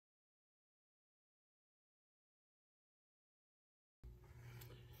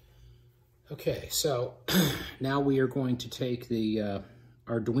Okay, so now we are going to take the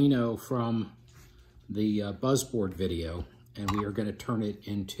Arduino from the Buzzboard video, and we are going to turn it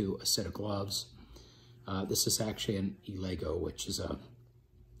into a set of gloves. This is actually an eLego, which is a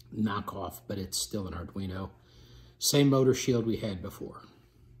knockoff, but it's still an Arduino. Same motor shield we had before.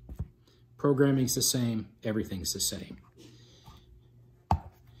 Programming's the same, everything's the same.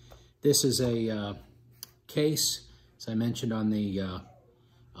 This is a case, as I mentioned on the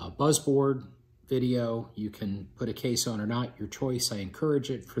Buzzboard video. You can put a case on or not, your choice. I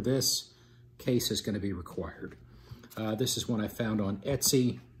encourage it. For this, case is going to be required. This is one I found on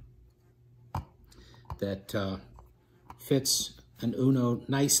Etsy that fits an Uno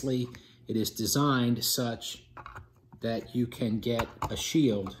nicely. It is designed such that you can get a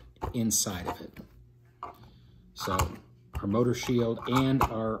shield inside of it. So our motor shield and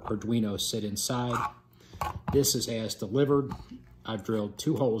our Arduino sit inside. This is as delivered. I've drilled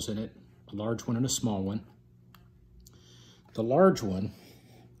 2 holes in it, a large one and a small one. The large one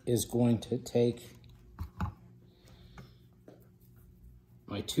is going to take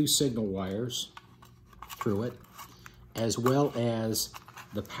my 2 signal wires through it, as well as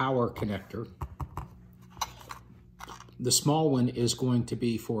the power connector. The small one is going to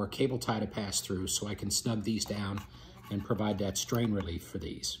be for a cable tie to pass through, so I can snug these down and provide that strain relief for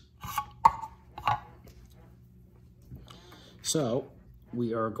these. So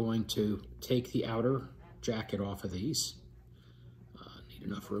we are going to take the outer jacket off of these. Need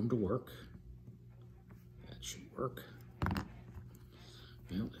enough room to work. That should work.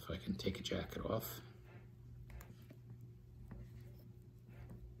 Well, if I can take a jacket off.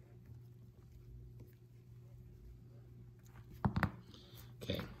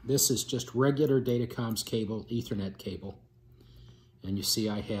 Okay, this is just regular datacomms cable, Ethernet cable. And you see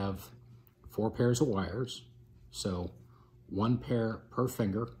I have 4 pairs of wires. So 1 pair per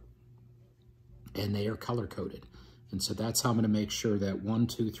finger, and they are color-coded. And so that's how I'm going to make sure that 1,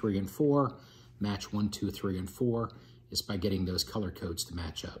 2, 3, and 4 match 1, 2, 3, and 4 is by getting those color codes to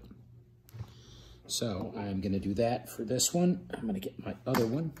match up. So I'm going to do that for this one. I'm going to get my other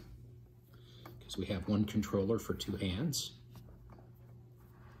one, because we have 1 controller for 2 hands.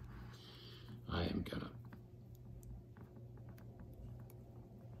 I am going to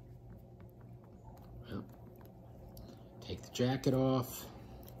take the jacket off.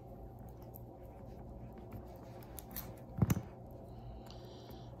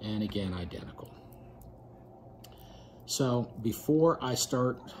 And again, identical. So before I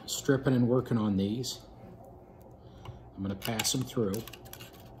start stripping and working on these, I'm going to pass them through.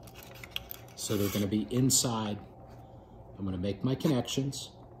 So they're going to be inside. I'm going to make my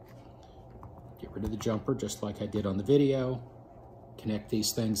connections. Get rid of the jumper just like I did on the video. Connect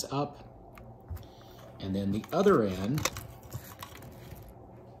these things up. And then the other end,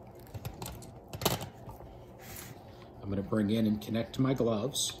 I'm going to bring in and connect to my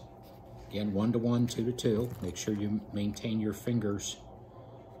gloves. Again, 1 to 1, 2 to 2. Make sure you maintain your fingers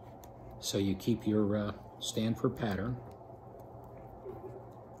so you keep your Stanford pattern.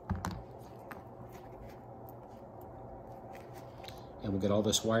 And we'll get all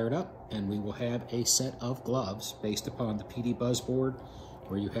this wired up, and we will have a set of gloves based upon the PD Buzzboard,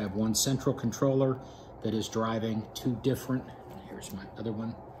 where you have 1 central controller that is driving 2 different, here's my other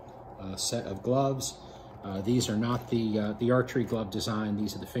one, set of gloves. These are not the archery glove design.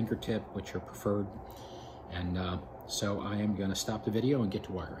 These are the fingertip, which are preferred. And so I am going to stop the video and get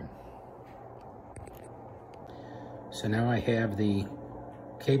to wiring. So now I have the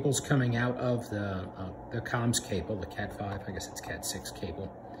cables coming out of the comms cable, the Cat 5, I guess it's Cat 6 cable.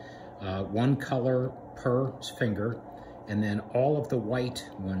 1 color per finger. And then all of the white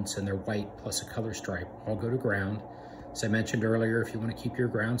ones, and they're white plus a color stripe, all go to ground. As I mentioned earlier, if you want to keep your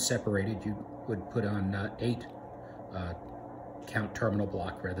ground separated, you would put on 8 count terminal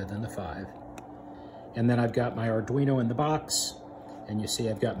block rather than the 5. And then I've got my Arduino in the box, and you see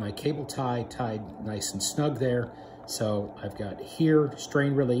I've got my cable tie tied nice and snug there. So I've got here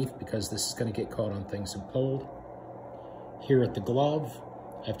strain relief, because this is going to get caught on things and pulled. Here at the glove,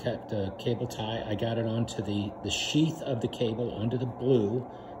 I've kept the cable tie. I got it onto the sheath of the cable, onto the blue,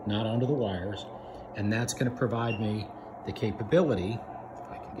 not onto the wires. And that's going to provide me the capability,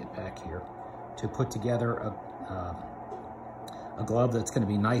 if I can get back here, to put together a glove that's going to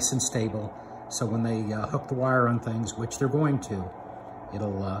be nice and stable. So when they hook the wire on things, which they're going to,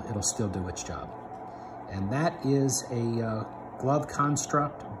 it'll still do its job. And that is a glove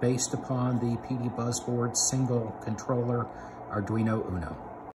construct based upon the PD Buzzboard single controller Arduino Uno.